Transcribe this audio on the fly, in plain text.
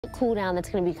Cool down that's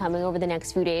going to be coming over the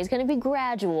next few days. Going to be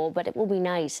gradual, but it will be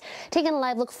nice. Taking a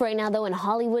live look for right now, though, in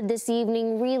Hollywood this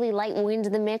evening, really light winds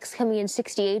in the mix, coming in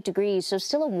 68 degrees, so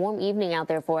still a warm evening out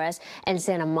there for us. And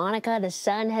Santa Monica, the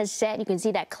sun has set. You can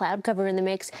see that cloud cover in the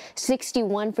mix,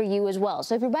 61 for you as well.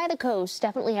 So if you're by the coast,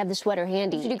 definitely have the sweater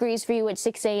handy. 50 degrees for you at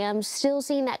 6 a.m. Still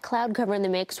seeing that cloud cover in the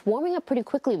mix, warming up pretty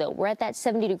quickly, though. We're at that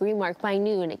 70-degree mark by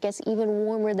noon. It gets even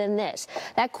warmer than this.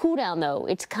 That cool down, though,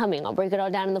 it's coming. I'll break it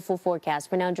all down in the full forecast.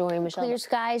 For now, Jory and Michelle. Clear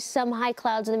skies, some high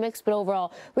clouds in the mix, but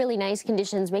overall really nice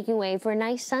conditions, making way for a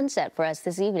nice sunset for us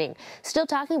this evening. Still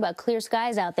talking about clear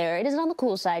skies out there. It is on the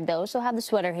cool side, though, so have the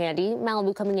sweater handy.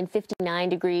 Malibu coming in 59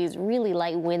 degrees, really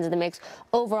light winds in the mix.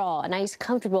 Overall, a nice,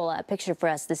 comfortable picture for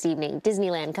us this evening.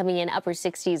 Disneyland coming in upper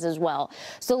 60s as well.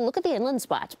 So look at the inland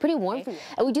spots. Pretty warm for you.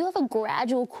 And we do have a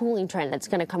gradual cooling trend that's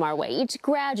going to come our way. It's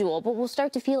gradual, but we'll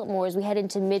start to feel it more as we head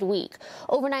into midweek.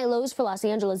 Overnight lows for Los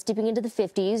Angeles dipping into the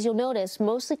 50s. You'll notice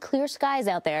mostly clear skies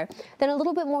out there, then a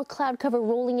little bit more cloud cover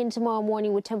rolling in tomorrow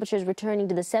morning with temperatures returning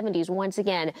to the 70s once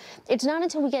again. It's not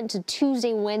until we get into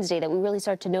Tuesday, Wednesday that we really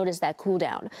start to notice that cool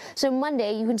down. So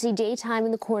Monday, you can see daytime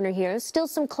in the corner here. Still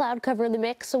some cloud cover in the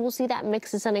mix, so we'll see that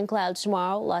mix of sun and clouds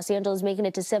tomorrow. Los Angeles making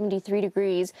it to 73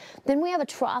 degrees. Then we have a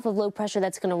trough of low pressure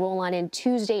that's going to roll on in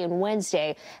Tuesday and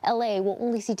Wednesday. LA will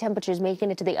only see temperatures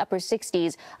making it to the upper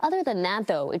 60s. Other than that,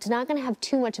 though, it's not going to have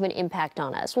too much of an impact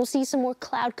on us. We'll see some more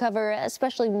cloud cover,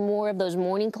 especially more of those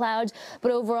morning clouds,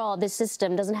 but overall this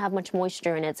system doesn't have much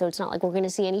moisture in it, so it's not like we're going to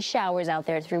see any showers out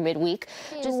there through midweek.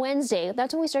 Just Wednesday,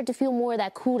 that's when we start to feel more of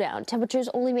that cool down. Temperatures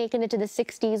only making it to the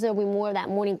 60s. There'll be more of that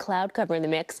morning cloud cover in the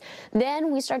mix.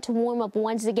 Then we start to warm up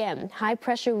once again. High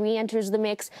pressure re-enters the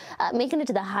mix, making it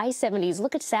to the high 70s.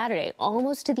 Look at Saturday,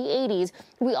 almost to the 80s.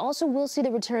 We also will see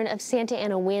the return of Santa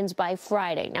Ana winds by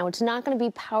Friday. Now, it's not going to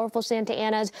be powerful Santa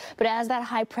Anas, but as that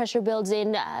high pressure builds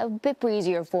in, a bit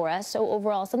breezier for us. So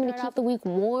overall, something to keep the week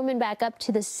warm and back up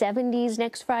to the 70s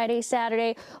next Friday,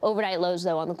 Saturday. Overnight lows,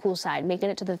 though, on the cool side, making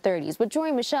it to the 30s. But Jory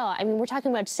and Michelle, I mean, we're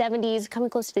talking about 70s, coming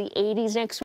close to the 80s next week.